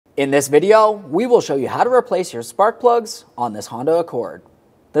In this video, we will show you how to replace your spark plugs on this Honda Accord.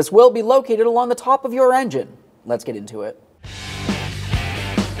 This will be located along the top of your engine. Let's get into it.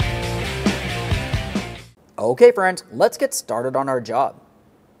 Okay friends, let's get started on our job.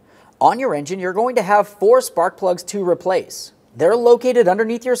 On your engine, you're going to have 4 spark plugs to replace. They're located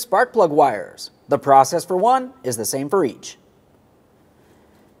underneath your spark plug wires. The process for one is the same for each.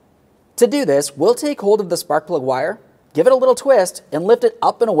 To do this, we'll take hold of the spark plug wire, give it a little twist, and lift it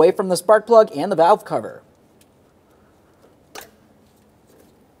up and away from the spark plug and the valve cover.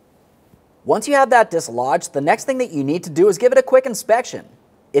 Once you have that dislodged, the next thing that you need to do is give it a quick inspection.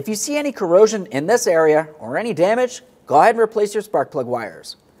 If you see any corrosion in this area or any damage, go ahead and replace your spark plug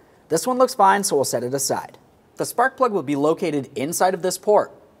wires. This one looks fine, so we'll set it aside. The spark plug will be located inside of this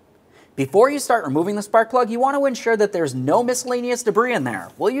port. Before you start removing the spark plug, you want to ensure that there's no miscellaneous debris in there.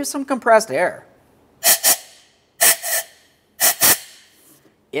 We'll use some compressed air.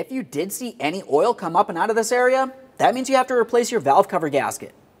 If you did see any oil come up and out of this area, that means you have to replace your valve cover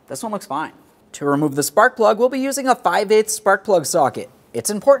gasket. This one looks fine. To remove the spark plug, we'll be using a 5/8 spark plug socket. It's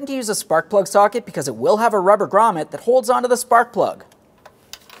important to use a spark plug socket because it will have a rubber grommet that holds onto the spark plug.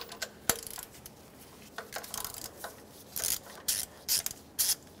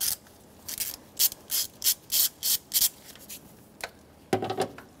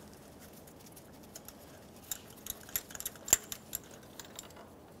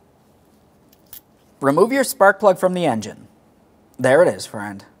 Remove your spark plug from the engine. There it is,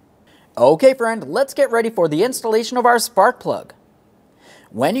 friend. Okay, friend, let's get ready for the installation of our spark plug.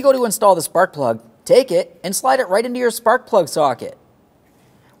 When you go to install the spark plug, take it and slide it right into your spark plug socket.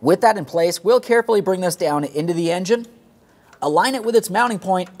 With that in place, we'll carefully bring this down into the engine, align it with its mounting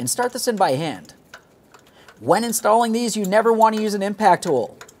point, and start this in by hand. When installing these, you never want to use an impact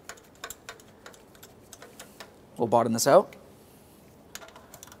tool. We'll bottom this out.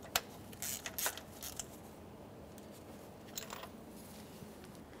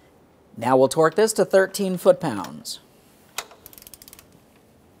 Now we'll torque this to 13 foot-pounds.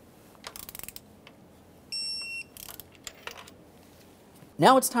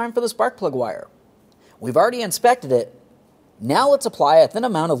 Now it's time for the spark plug wire. We've already inspected it. Now let's apply a thin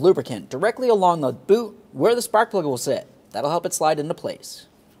amount of lubricant directly along the boot where the spark plug will sit. That'll help it slide into place.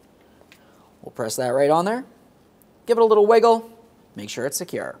 We'll press that right on there. Give it a little wiggle. Make sure it's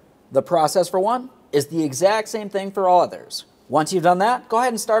secure. The process for one is the exact same thing for all others. Once you've done that, go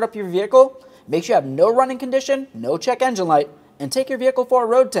ahead and start up your vehicle. Make sure you have no running condition, no check engine light, and take your vehicle for a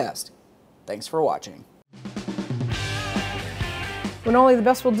road test. Thanks for watching. When only the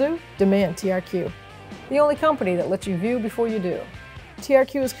best will do, demand TRQ. The only company that lets you view before you do.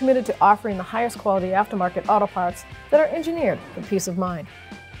 TRQ is committed to offering the highest quality aftermarket auto parts that are engineered for peace of mind.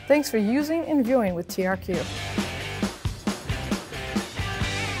 Thanks for using and viewing with TRQ.